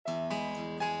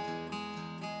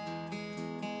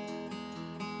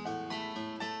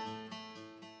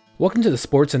Welcome to the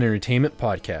Sports and Entertainment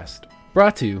Podcast,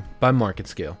 brought to you by Market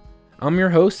Scale. I'm your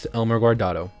host, Elmer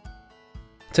Guardado.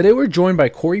 Today we're joined by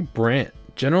Corey Brandt,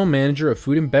 General Manager of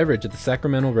Food and Beverage at the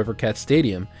Sacramento River Cats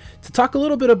Stadium, to talk a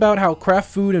little bit about how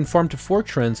craft food and farm-to-fork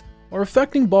trends are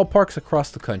affecting ballparks across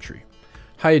the country.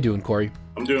 How you doing, Corey?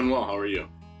 I'm doing well. How are you?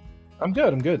 I'm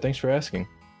good. Thanks for asking.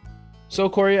 So,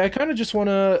 Corey, I kind of just want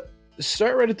to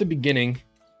start right at the beginning.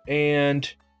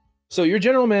 And so you're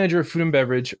General Manager of Food and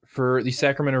Beverage for the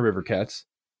Sacramento River Cats.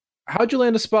 How'd you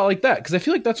land a spot like that? Because I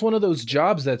feel like that's one of those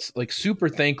jobs that's like super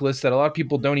thankless that a lot of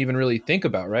people don't even really think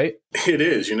about, right? It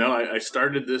is. You know, I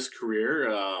started this career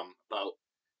about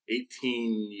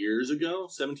 18 years ago,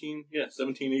 18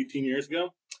 years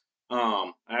ago.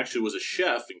 I actually was a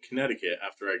chef in Connecticut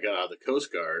after I got out of the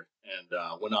Coast Guard and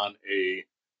went on a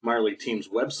minor league team's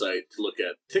website to look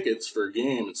at tickets for a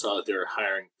game and saw that they were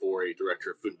hiring for a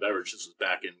director of food and beverage. This was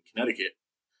back in Connecticut.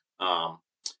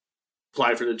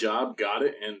 Applied for the job, got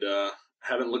it, and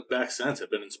haven't looked back since. I've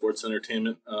been in sports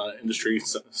entertainment industry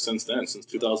since then, since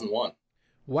 2001.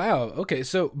 Wow, okay,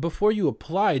 so before you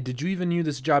applied, did you even knew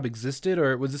this job existed,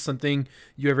 or was this something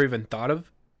you ever even thought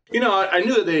of? You know, I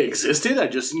knew that they existed. I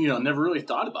just, never really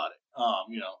thought about it.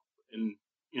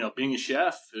 Being a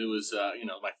chef, it was,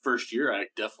 my first year, I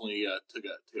definitely took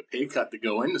a pay cut to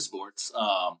go into sports.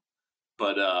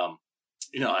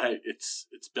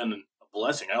 It's been a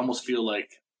blessing. I almost feel like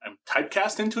I'm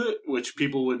typecast into it, which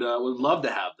people would love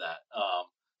to have that.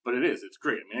 But it's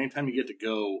great. I mean, anytime you get to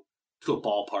go to a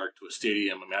ballpark, to a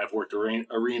stadium. I mean, I've worked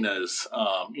arenas.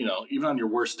 Even on your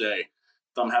worst day,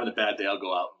 if I'm having a bad day, I'll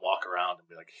go out and walk around and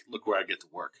be like, look where I get to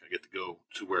work. I get to go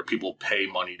to where people pay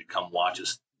money to come watch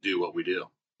us do what we do.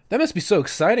 That must be so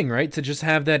exciting, right? To just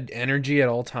have that energy at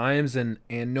all times and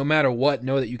no matter what,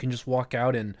 know that you can just walk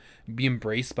out and be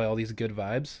embraced by all these good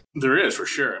vibes. There is, for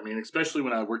sure. I mean, especially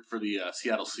when I worked for the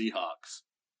Seattle Seahawks.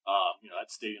 That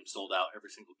stadium sold out every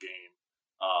single game.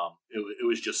 It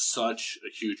was just such a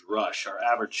huge rush. Our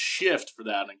average shift for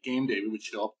that on game day, we would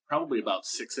show up probably about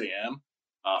 6 a.m.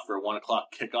 For a 1 o'clock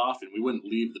kickoff, and we wouldn't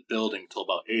leave the building until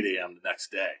about 8 a.m. the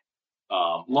next day.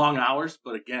 Long hours,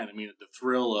 but again, I mean, the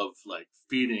thrill of like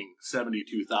feeding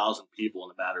 72,000 people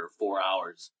in a matter of 4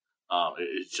 hours,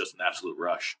 it's just an absolute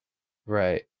rush.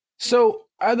 Right. So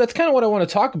that's kind of what I want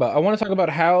to talk about. I want to talk about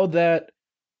how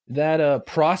that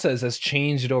process has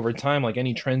changed over time, like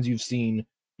any trends you've seen,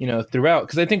 throughout.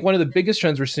 Because I think one of the biggest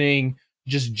trends we're seeing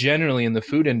just generally in the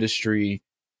food industry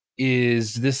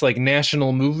is this like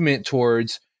national movement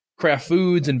towards craft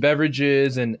foods and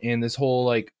beverages and this whole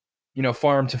like,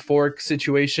 farm to fork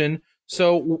situation.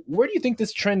 So where do you think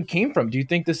this trend came from? Do you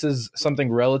think this is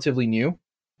something relatively new?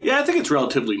 Yeah, I think it's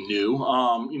relatively new.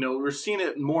 We're seeing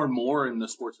it more and more in the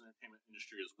sports and entertainment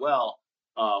industry as well.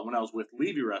 When I was with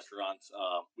Levy Restaurants,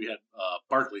 we had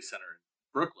Barclays Center in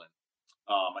Brooklyn.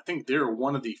 I think they're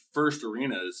one of the first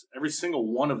arenas. Every single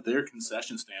one of their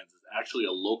concession stands is actually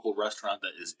a local restaurant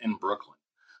that is in Brooklyn.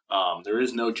 There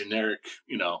is no generic,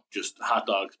 just hot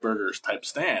dogs, burgers type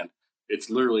stand. It's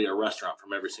literally a restaurant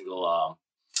from every single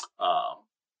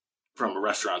from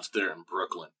restaurants there in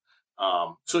Brooklyn.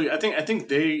 I think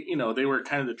they were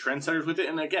kind of the trendsetters with it.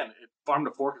 And again, farm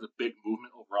to fork is a big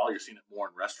movement overall. You're seeing it more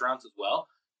in restaurants as well.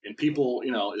 And people,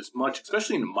 as much,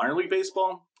 especially in minor league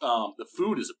baseball, the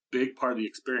food is a big part of the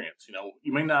experience.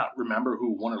 You may not remember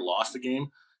who won or lost the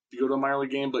game if you go to a minor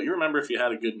league game, but you remember if you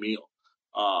had a good meal.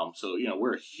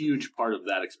 We're a huge part of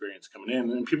that experience coming in,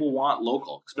 and people want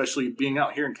local, especially being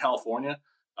out here in California.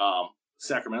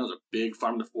 Sacramento is a big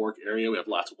farm to fork area. We have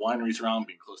lots of wineries around,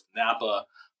 being close to Napa,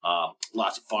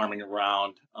 lots of farming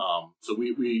around. So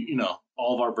we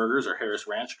all of our burgers are Harris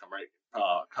Ranch,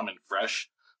 come in fresh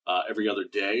every other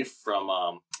day from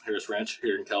Harris Ranch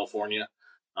here in California.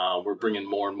 We're bringing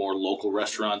more and more local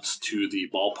restaurants to the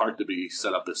ballpark to be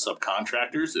set up as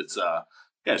subcontractors.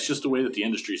 It's just the way that the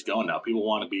industry is going now. People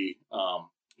want to be,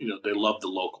 they love the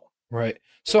local. Right.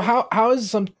 So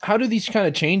how do these kind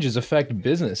of changes affect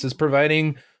business? Is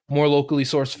providing more locally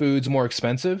sourced foods more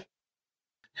expensive?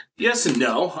 Yes and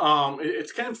no.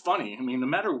 It's kind of funny. I mean, no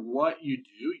matter what you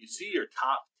do, you see your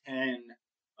top 10,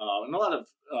 and a lot of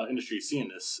industries seeing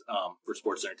this for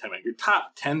sports entertainment. Your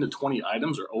top 10 to 20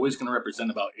 items are always going to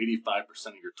represent about 85%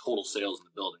 of your total sales in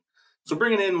the building. So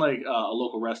bringing in like a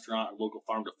local restaurant, a local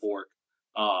farm to fork,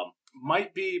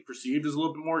 might be perceived as a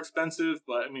little bit more expensive,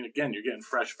 but I mean, again, you're getting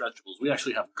fresh vegetables. We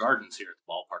actually have gardens here at the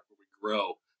ballpark where we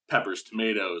grow peppers,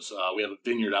 tomatoes. We have a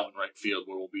vineyard out in right field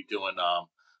where we'll be doing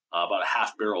about a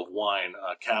half barrel of wine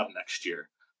cab next year.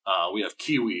 We have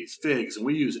kiwis, figs, and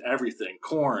we use everything.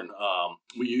 Corn.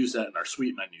 We use that in our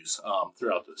sweet menus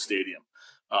throughout the stadium.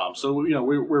 So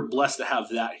we're blessed to have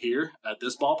that here at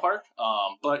this ballpark.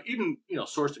 But even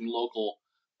sourcing local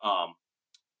um,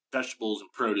 vegetables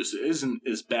and produce isn't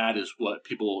as bad as what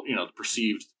people the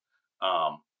perceived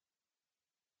um,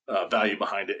 value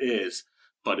behind it is.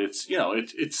 But it's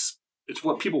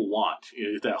what people want.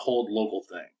 That whole local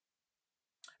thing.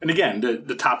 And again,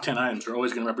 the top 10 items are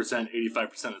always going to represent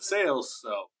 85% of sales.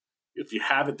 So if you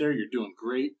have it there, you're doing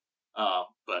great.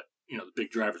 But the big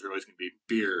drivers are always going to be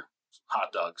beer,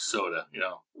 hot dogs, soda,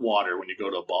 water when you go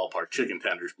to a ballpark, chicken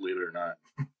tenders, believe it or not.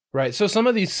 Right. So some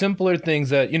of these simpler things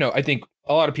that, I think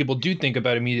a lot of people do think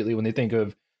about immediately when they think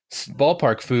of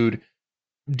ballpark food,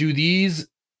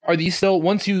 are these still,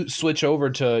 once you switch over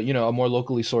to, a more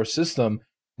locally sourced system,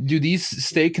 do these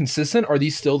stay consistent? Are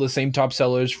these still the same top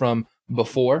sellers from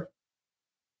before?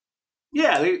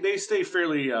 Yeah, they stay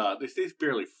fairly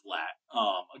flat.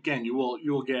 Again, you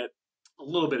will get a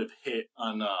little bit of hit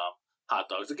on hot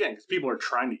dogs again because people are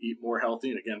trying to eat more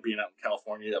healthy, and again, being out in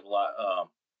California, you have a lot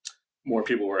more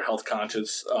people who are health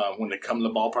conscious when they come to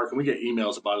the ballpark, and we get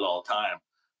emails about it all the time.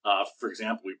 For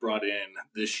example, we brought in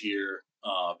this year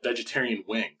vegetarian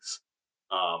wings.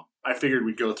 I figured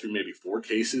we'd go through maybe 4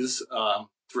 cases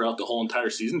throughout the whole entire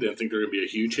season. Didn't think they were going to be a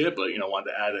huge hit, but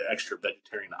wanted to add an extra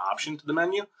vegetarian option to the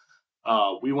menu.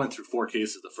 We went through 4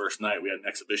 cases the first night. We had an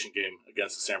exhibition game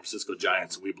against the San Francisco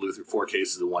Giants, and we blew through 4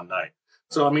 cases in one night.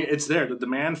 So, I mean, it's there. The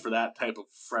demand for that type of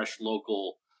fresh,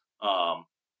 local,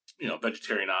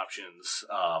 vegetarian options,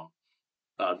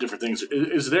 different things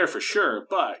is there for sure.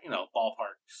 But,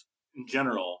 ballparks in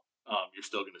general, you're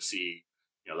still going to see,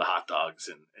 the hot dogs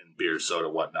and beer, soda,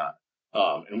 whatnot.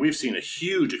 And we've seen a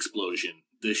huge explosion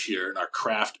this year in our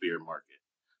craft beer market.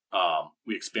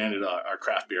 We expanded our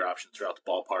craft beer options throughout the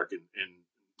ballpark, and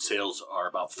sales are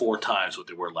about 4 times what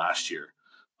they were last year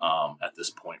at this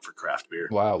point for craft beer.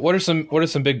 Wow. What are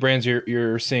some big brands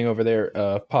you're seeing over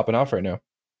there popping off right now?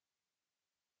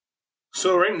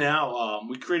 So right now,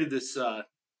 we created this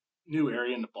new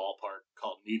area in the ballpark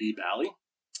called Knee Deep Alley.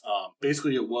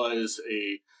 Basically,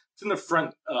 it's in the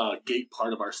front gate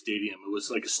part of our stadium. It was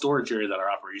like a storage area that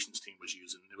our operations team was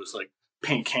using. It was like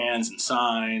paint cans and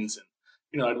signs,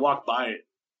 and I'd walk by it.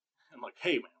 And I'm like,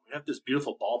 hey man, we have this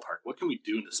beautiful ballpark. What can we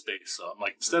do in this space? So I'm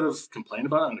like, instead of complaining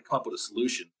about it, I'm going to come up with a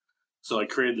solution. So I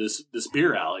created this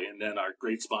beer alley, and then our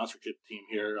great sponsorship team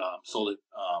here sold it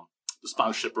the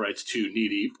sponsorship rights to Knee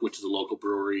Deep, which is a local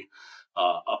brewery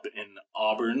up in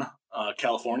Auburn,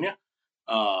 California.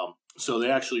 So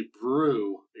they actually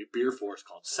brew a beer for us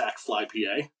called Sack Fly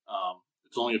PA.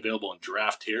 It's only available in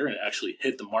draft here, and it actually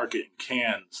hit the market in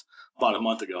cans about a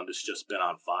month ago, and it's just been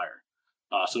on fire.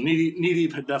 So Knee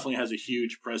Deep definitely has a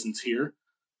huge presence here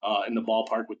in the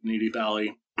ballpark with Knee Deep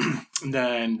Alley. And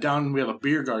then we have a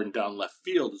beer garden down left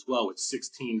field as well with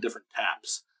 16 different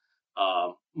taps.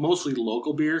 Mostly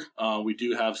local beer. We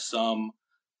do have some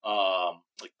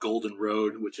like Golden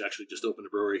Road, which actually just opened a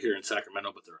brewery here in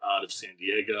Sacramento, but they're out of San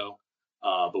Diego.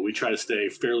 But we try to stay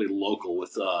fairly local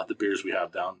with the beers we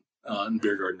have down in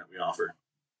Beer Garden that we offer.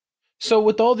 So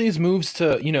with all these moves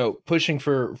to, pushing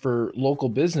for local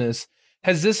business,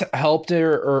 has this helped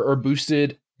or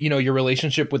boosted, your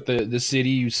relationship with the city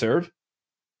you serve?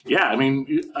 Yeah, I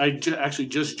mean, I actually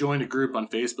just joined a group on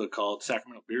Facebook called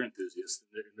Sacramento Beer Enthusiasts.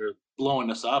 And they're blowing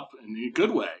us up in a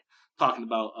good way, talking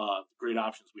about great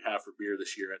options we have for beer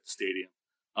this year at the stadium.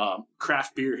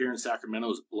 Craft beer here in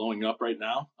Sacramento is blowing up right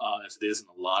now, as it is in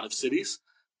a lot of cities.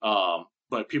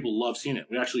 But people love seeing it.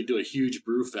 We actually do a huge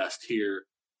brew fest here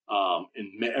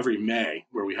every May,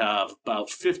 where we have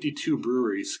about 52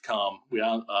 breweries come. We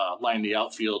line the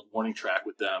outfield warning track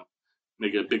with them,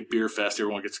 make a big beer fest.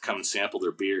 Everyone gets to come and sample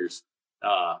their beers.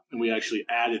 And we actually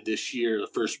added this year the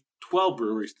first 12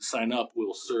 breweries to sign up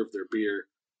will serve their beer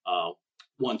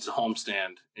once a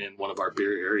homestand in one of our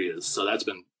beer areas. So that's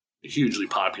been hugely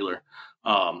popular.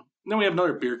 Then we have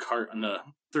another beer cart on the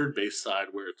third base side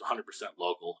where it's 100%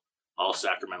 local, all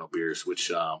Sacramento beers,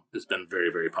 which has been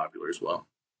very, very popular as well.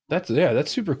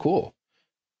 That's super cool.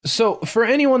 So for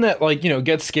anyone that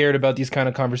gets scared about these kind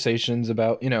of conversations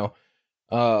about,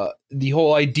 the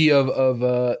whole idea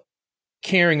of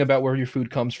caring about where your food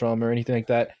comes from or anything like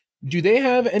that, do they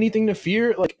have anything to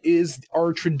fear? Like,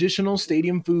 are traditional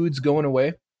stadium foods going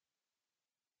away?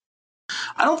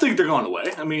 I don't think they're going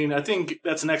away. I mean, I think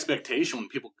that's an expectation when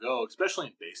people go, especially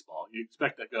in baseball. You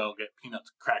expect to go get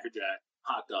peanuts, Cracker Jack,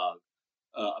 hot dog,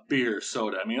 beer,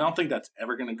 soda. I mean, I don't think that's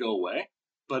ever going to go away.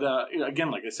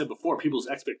 again, like I said before, people's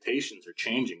expectations are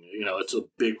changing. It's a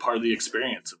big part of the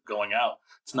experience of going out.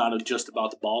 It's not just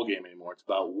about the ball game anymore. It's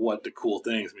about what the cool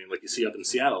things. I mean, like you see up in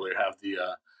Seattle, they have the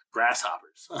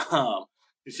grasshoppers.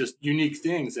 It's just unique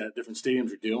things that different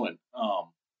stadiums are doing.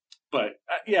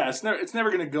 Yeah, it's never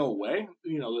going to go away.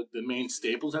 The main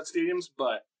staples at stadiums,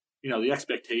 but the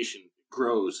expectation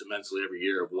grows immensely every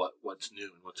year of what's new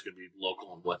and what's going to be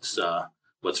local and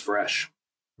what's fresh.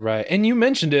 Right. And you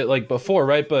mentioned it like before,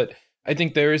 right? But I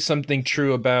think there is something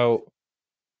true about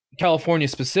California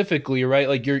specifically, right?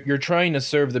 Like you're trying to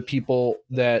serve the people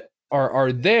that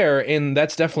are there, and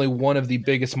that's definitely one of the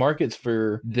biggest markets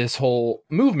for this whole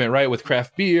movement, right? With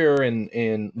craft beer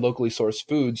and locally sourced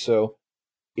food. So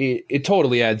it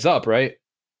totally adds up, right?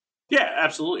 Yeah,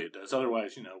 absolutely it does.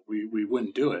 Otherwise, we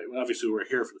wouldn't do it. Obviously, we're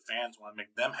here for the fans, want to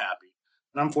make them happy.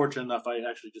 And I'm fortunate enough, I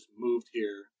actually just moved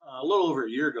here a little over a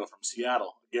year ago from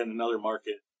Seattle. Again, another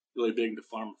market really big into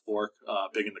farm and fork,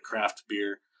 big into craft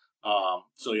beer.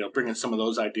 So, bringing some of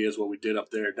those ideas, what we did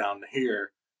up there down to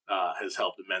here, has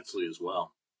helped immensely as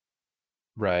well.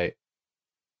 Right.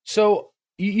 So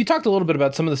you talked a little bit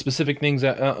about some of the specific things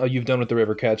that you've done with the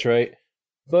River Cats, right?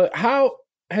 But how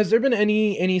has there been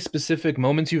any specific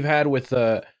moments you've had with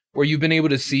where you've been able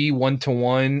to see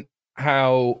one-to-one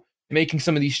how making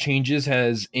some of these changes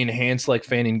has enhanced like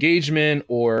fan engagement,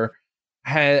 or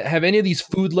have any of these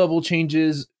food level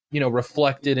changes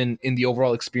reflected in the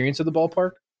overall experience of the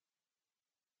ballpark?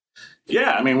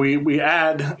 Yeah, I mean, we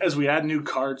add as we add new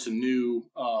carts and new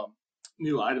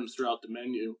items throughout the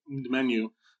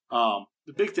menu.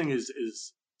 The big thing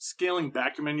is scaling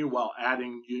back your menu while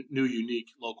adding new,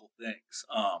 unique local things.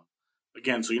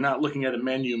 Again, so you're not looking at a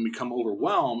menu and become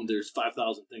overwhelmed. There's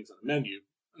 5,000 things on the menu.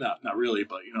 Not really,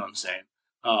 but you know what I'm saying.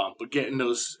 But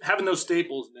having those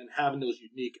staples, and then having those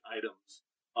unique items,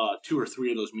 2 or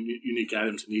 3 of those unique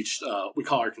items in each. We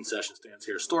call our concession stands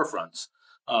here storefronts.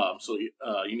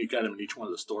 Unique item in each one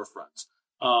of the storefronts.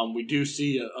 We do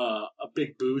see a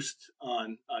big boost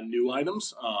on new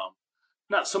items.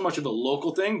 Not so much of a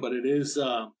local thing, but it is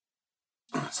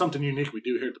something unique we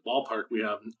do here at the ballpark. We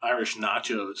have Irish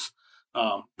nachos.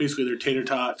 Basically, they're tater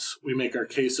tots. We make our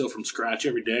queso from scratch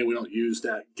every day. We don't use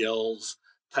that Gills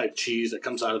type cheese that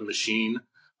comes out of the machine.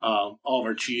 All of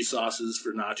our cheese sauces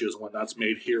for nachos and whatnot's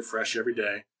made here fresh every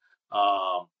day.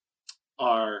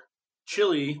 Our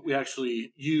chili, we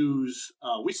actually use,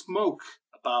 we smoke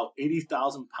about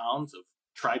 80,000 pounds of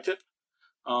tri-tip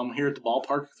here at the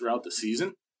ballpark throughout the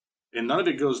season. And none of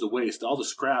it goes to waste. All the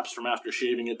scraps from after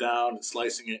shaving it down and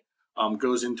slicing it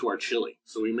goes into our chili.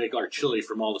 So we make our chili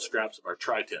from all the scraps of our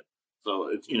tri-tip. So,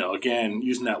 it's, again,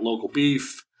 using that local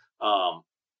beef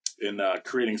and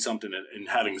creating something and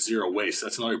having zero waste.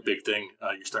 That's another big thing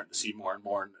you're starting to see more and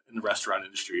more in the restaurant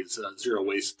industry. It's zero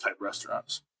waste type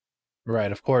restaurants.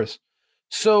 Right, of course.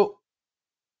 So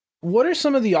what are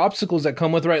some of the obstacles that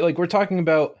come with, right? Like we're talking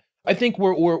about, I think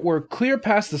we're clear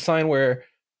past the sign where,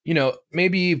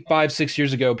 maybe 5-6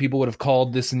 years ago, people would have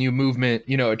called this new movement,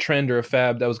 a trend or a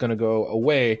fad that was going to go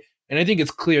away. And I think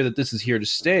it's clear that this is here to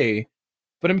stay.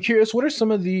 But I'm curious, what are some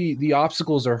of the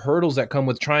obstacles or hurdles that come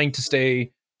with trying to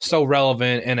stay so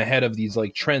relevant and ahead of these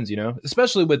like trends,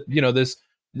 especially with,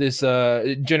 this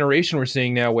generation we're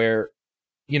seeing now where,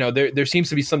 there seems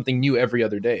to be something new every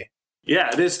other day.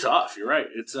 Yeah, it is tough. You're right.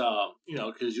 It's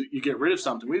because you get rid of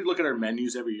something. We look at our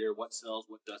menus every year, what sells,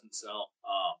 what doesn't sell.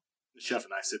 The chef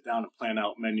and I sit down and plan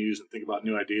out menus and think about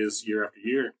new ideas year after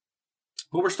year.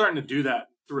 But we're starting to do that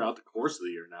throughout the course of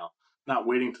the year now, not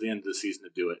waiting to the end of the season to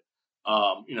do it.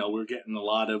 We're getting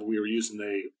we were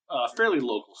using a fairly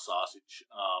local sausage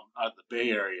out of the Bay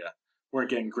Area.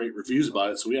 Weren't getting great reviews about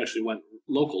it, so we actually went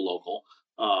local.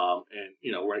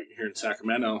 Right here in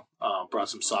Sacramento, brought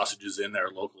some sausages in there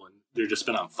local, and they've just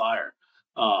been on fire.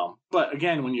 But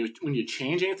again, when you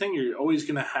change anything, you're always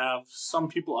going to have some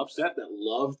people upset that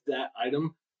loved that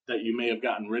item that you may have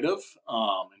gotten rid of,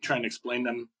 and trying to explain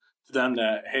to them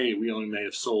that, hey, we only may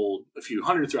have sold a few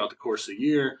hundred throughout the course of the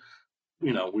year.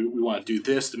 We want to do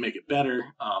this to make it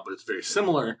better, but it's very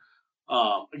similar.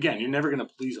 Again, you're never going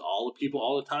to please all the people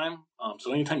all the time.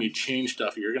 So anytime you change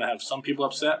stuff, you're going to have some people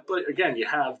upset. But again, you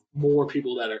have more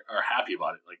people that are happy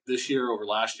about it. Like this year over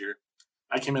last year,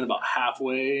 I came in about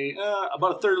halfway,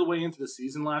 about a third of the way into the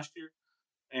season last year.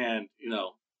 And,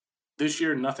 this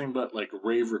year, nothing but like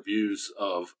rave reviews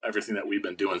of everything that we've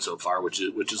been doing so far, which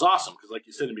is awesome. Because like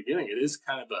you said in the beginning, it is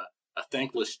kind of a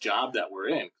thankless job that we're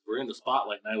in. We're in the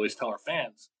spotlight, and I always tell our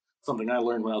fans, something I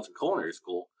learned when I was in culinary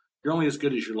school, you're only as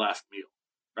good as your last meal,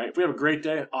 right? If we have a great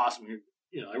day, awesome.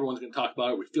 Everyone's going to talk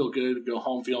about it. We feel good, go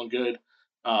home feeling good.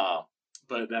 But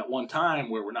But that one time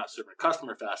where we're not serving a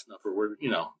customer fast enough, or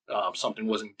something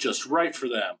wasn't just right for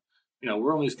them,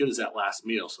 we're only as good as that last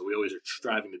meal. So we always are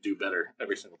striving to do better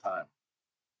every single time.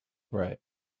 Right.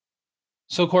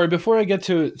 So Corey, before I get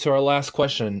to our last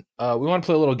question, we want to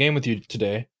play a little game with you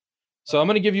today. So I'm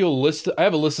going to give you a list. I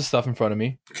have a list of stuff in front of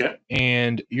me. Okay.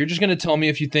 And you're just going to tell me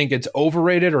if you think it's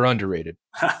overrated or underrated.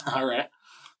 All right.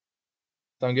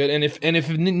 Sound good? And if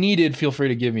needed, feel free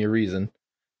to give me a reason.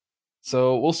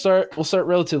 So we'll start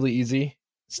relatively easy.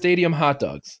 Stadium hot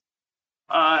dogs.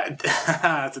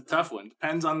 It's a tough one.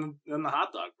 Depends on the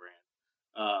hot dog brand.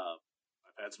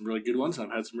 I've had some really good ones,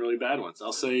 and I've had some really bad ones.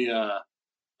 I'll say I'm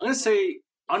going to say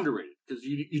underrated, because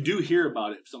you do hear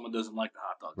about it if someone doesn't like the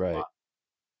hot dog. Right.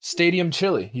 Stadium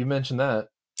chili. You mentioned that.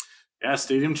 Yeah,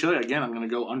 stadium chili. Again, I'm going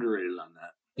to go underrated on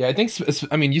that. Yeah, I think.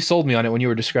 I mean, you sold me on it when you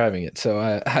were describing it, so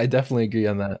I definitely agree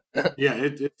on that. Yeah,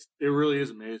 it really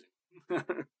is amazing.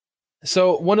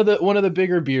 So one of the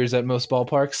bigger beers at most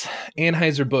ballparks,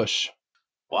 Anheuser-Busch.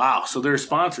 Wow, so they're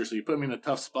sponsors. So you put me in a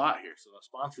tough spot here. So the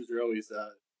sponsors are always.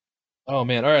 Oh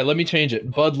man! All right, let me change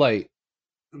it. Bud Light.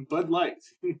 Bud Light.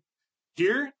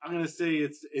 Here, I'm going to say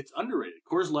it's underrated.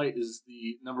 Coors Light is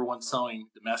the number one selling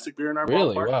domestic beer in our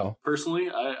ballpark. Really? Wow. Personally,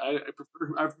 I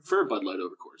prefer Bud Light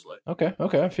over Coors Light.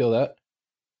 Okay, I feel that.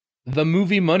 The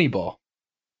movie Moneyball.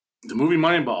 The movie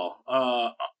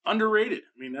Moneyball, underrated.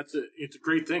 I mean, it's a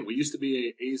great thing. We used to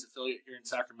be a A's affiliate here in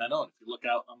Sacramento, and if you look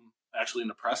out, I'm actually in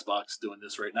the press box doing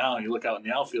this right now, and you look out in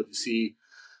the outfield, you see,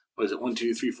 what is it, 1,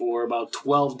 2, 3, 4, about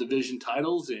 12 division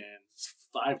titles and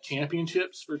 5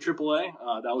 championships for AAA.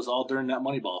 That was all during that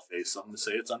Moneyball phase. So I'm going to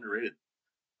say it's underrated.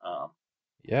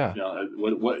 Yeah.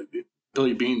 What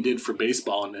Billy Beane did for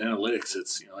baseball and analytics,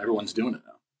 it's everyone's doing it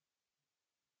now.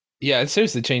 Yeah, it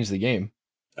seriously changed the game.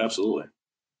 Absolutely.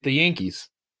 The Yankees.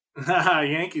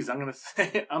 Yankees. I'm going to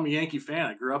say I'm a Yankee fan.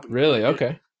 I grew up in Really?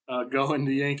 Okay. Going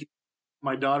to Yankee.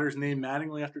 My daughter's named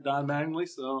Mattingly after Don Mattingly,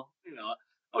 so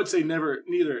I would say neither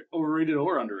overrated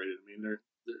or underrated. I mean,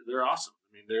 they're awesome.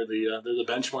 I mean, they're the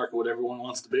benchmark of what everyone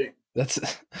wants to be. That's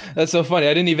so funny.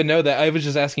 I didn't even know that. I was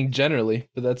just asking generally,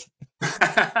 but that's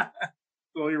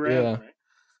totally random, right?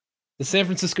 The San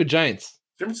Francisco Giants.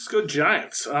 San Francisco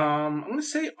Giants. I'm going to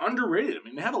say underrated. I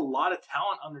mean, they have a lot of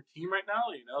talent on their team right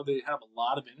now. They have a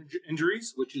lot of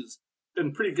injuries, which has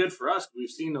been pretty good for us. We've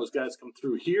seen those guys come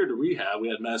through here to rehab. We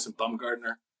had Madison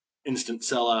Bumgarner, instant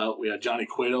sellout. We had Johnny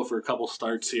Cueto for a couple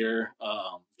starts here.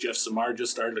 Jeff Samar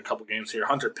just started a couple games here.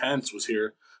 Hunter Pence was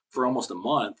here for almost a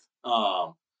month.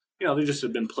 They just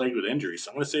have been plagued with injuries.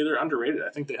 So I'm going to say they're underrated.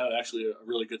 I think they have actually a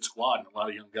really good squad and a lot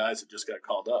of young guys that just got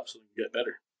called up so they can get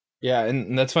better. Yeah,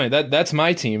 and that's funny. That's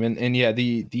my team, and yeah,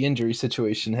 the injury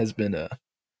situation has been a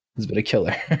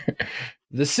killer.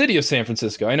 The city of San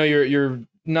Francisco. I know you're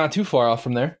not too far off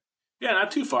from there. Yeah, not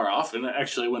too far off. And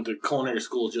actually, I went to culinary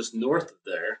school just north of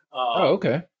there.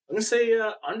 Okay. I'm going to say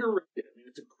underrated. I mean,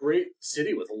 it's a great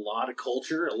city with a lot of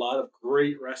culture, a lot of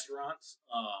great restaurants.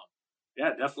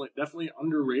 Yeah, definitely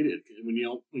underrated. When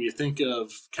you think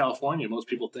of California, most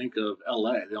people think of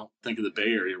LA. They don't think of the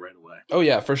Bay Area right away. Oh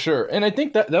yeah, for sure. And I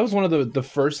think that was one of the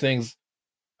first things.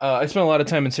 I spent a lot of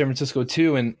time in San Francisco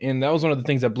too, and that was one of the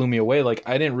things that blew me away. Like,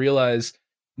 I didn't realize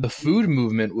the food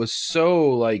movement was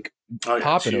so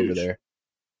popping over there.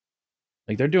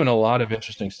 Like, they're doing a lot of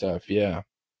interesting stuff. Yeah.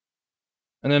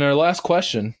 And then our last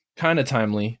question, kind of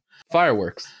timely: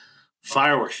 fireworks.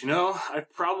 Fireworks. I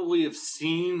probably have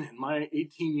seen in my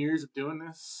 18 years of doing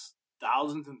this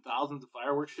thousands and thousands of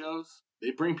fireworks shows. They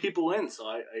bring people in, so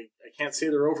I can't say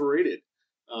they're overrated.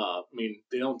 I mean,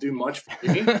 they don't do much for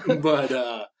me,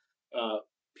 but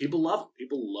people love them.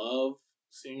 People love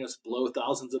seeing us blow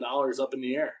thousands of dollars up in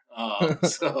the air.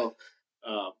 So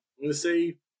I'm going to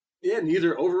say, yeah,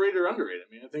 neither overrated or underrated.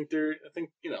 I mean, I think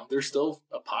they're still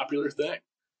a popular thing.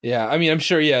 Yeah, I mean, I'm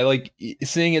sure. Yeah, like,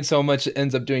 seeing it so much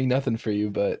ends up doing nothing for you,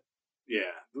 but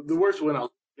yeah, the worst when I was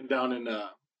down in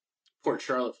Port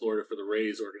Charlotte, Florida, for the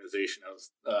Rays organization. I was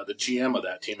the GM of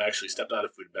that team. Actually, stepped out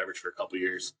of food and beverage for a couple of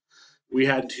years. We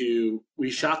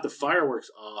shot the fireworks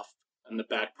off in the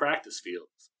back practice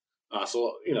fields.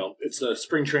 So it's a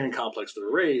spring training complex for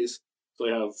the Rays. So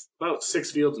they have about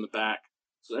 6 fields in the back.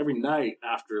 So every night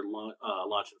after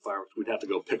launching the fireworks, we'd have to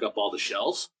go pick up all the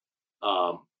shells.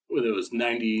 When it was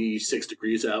 96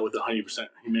 degrees out with 100%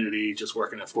 humidity, just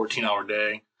working a 14-hour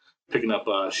day, picking up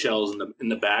shells in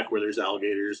the back where there's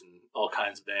alligators and all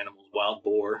kinds of animals, wild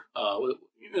boar.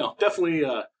 Definitely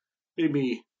made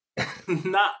me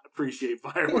not appreciate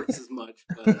fireworks as much.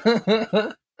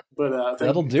 But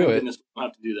that'll do it. We'll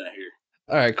have to do that here.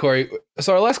 All right, Corey.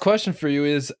 So our last question for you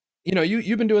is,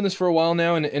 you've been doing this for a while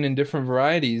now and in different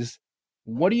varieties.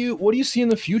 what do you see in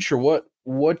the future?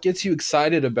 What gets you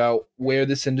excited about where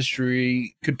this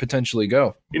industry could potentially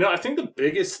go? I think the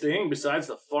biggest thing besides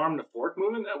the farm to fork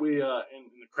movement that we in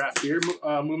the craft beer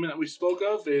movement that we spoke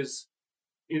of is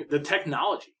the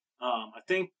technology. I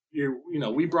think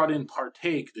we brought in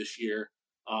Partake this year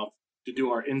to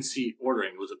do our in-seat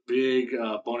ordering. It was a big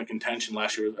bone of contention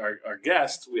last year with our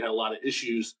guests. We had a lot of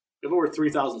issues. We have over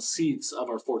 3,000 seats of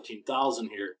our 14,000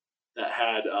 here that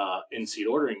had in-seat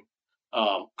ordering.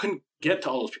 Couldn't get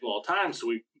to all those people all the time, so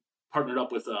we partnered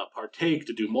up with Partake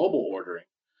to do mobile ordering.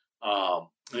 And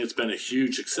it's been a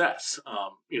huge success.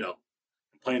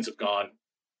 Complaints have gone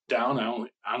down. I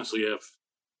honestly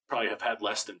probably have had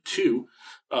less than 2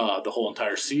 the whole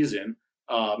entire season.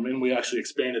 And we actually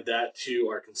expanded that to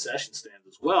our concession stand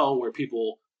as well, where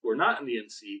people who are not in the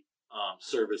in-seat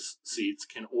service seats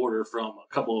can order from a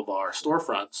couple of our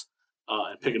storefronts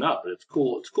and pick it up. But it's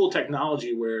cool. It's cool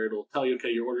technology where it'll tell you,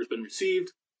 okay, your order's been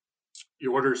received.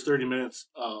 Your order is 30 minutes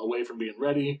away from being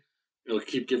ready. It'll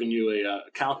keep giving you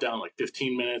a countdown, like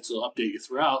 15 minutes. It'll update you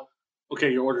throughout.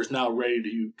 Okay, your order's now ready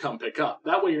to come pick up.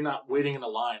 That way you're not waiting in a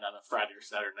line on a Friday or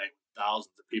Saturday night when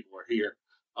thousands of people are here.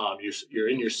 You're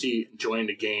in your seat enjoying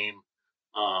the game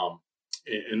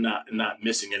and not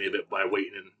missing any of it by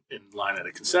waiting in line at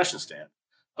a concession stand.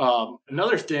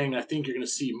 Another thing I think you're going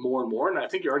to see more and more, and I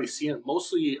think you're already seeing it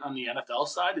mostly on the NFL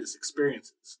side, is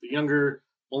experiences. The younger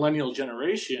millennial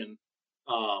generation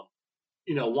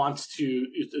wants to,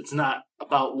 it's not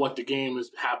about what the game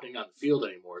is happening on the field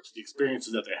anymore. It's the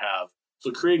experiences that they have.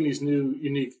 So creating these new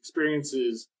unique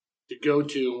experiences to go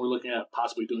to, and we're looking at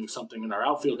possibly doing something in our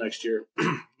outfield next year.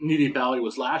 Needy Valley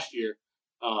was last year.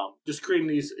 Just creating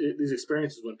these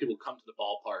experiences when people come to the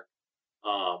ballpark.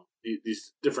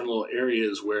 These different little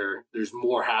areas where there's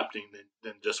more happening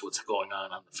than just what's going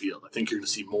on the field. I think you're going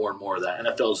to see more and more of that.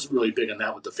 NFL is really big on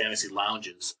that with the fantasy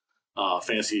lounges.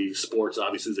 Fantasy sports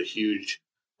obviously is a huge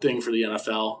thing for the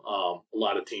NFL. A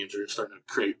lot of teams are starting to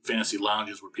create fantasy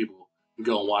lounges where people can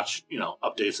go and watch,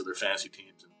 updates of their fantasy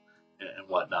teams and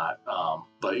whatnot.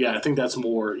 But yeah, I think that's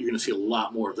more. You're going to see a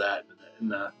lot more of that in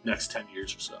the next 10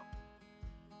 years or so.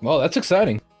 Well, that's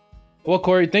exciting. Well,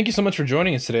 Corey, thank you so much for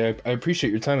joining us today. I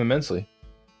appreciate your time immensely.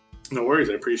 No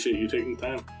worries. I appreciate you taking the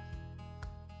time.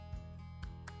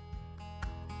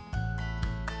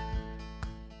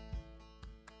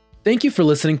 Thank you for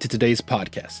listening to today's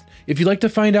podcast. If you'd like to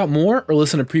find out more or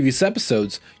listen to previous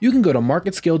episodes, you can go to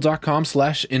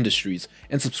marketscale.com/industries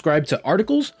and subscribe to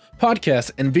articles,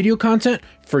 podcasts, and video content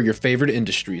for your favorite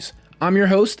industries. I'm your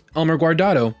host, Elmer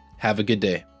Guardado. Have a good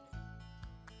day.